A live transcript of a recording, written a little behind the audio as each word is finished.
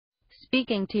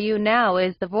speaking to you now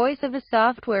is the voice of a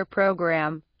software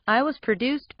program. I was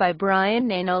produced by Brian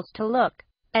Nainels to look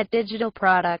at digital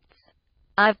products.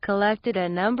 I've collected a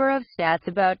number of stats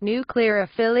about Nuclear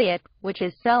Affiliate, which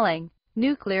is selling.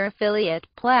 Nuclear Affiliate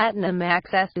Platinum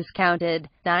Access discounted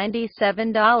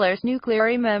 $97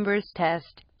 Nuclear Members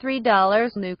Test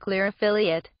 $3 Nuclear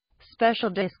Affiliate Special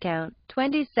discount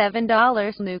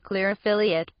 $27 Nuclear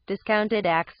Affiliate Discounted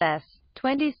Access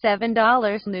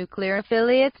 $27 Nuclear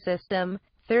Affiliate System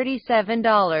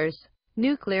 $37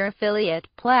 Nuclear Affiliate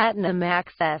Platinum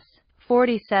Access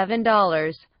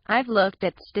 $47. I've looked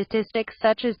at statistics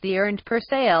such as the earned per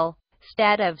sale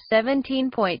stat of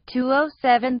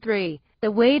 17.2073,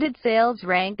 the weighted sales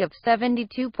rank of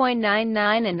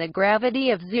 72.99 and the gravity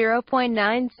of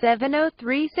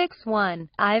 0.970361.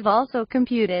 I've also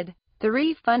computed the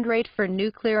refund rate for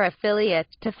Nuclear Affiliate.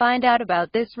 To find out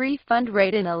about this refund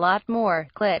rate and a lot more,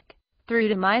 click through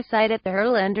to my site at the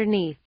URL underneath.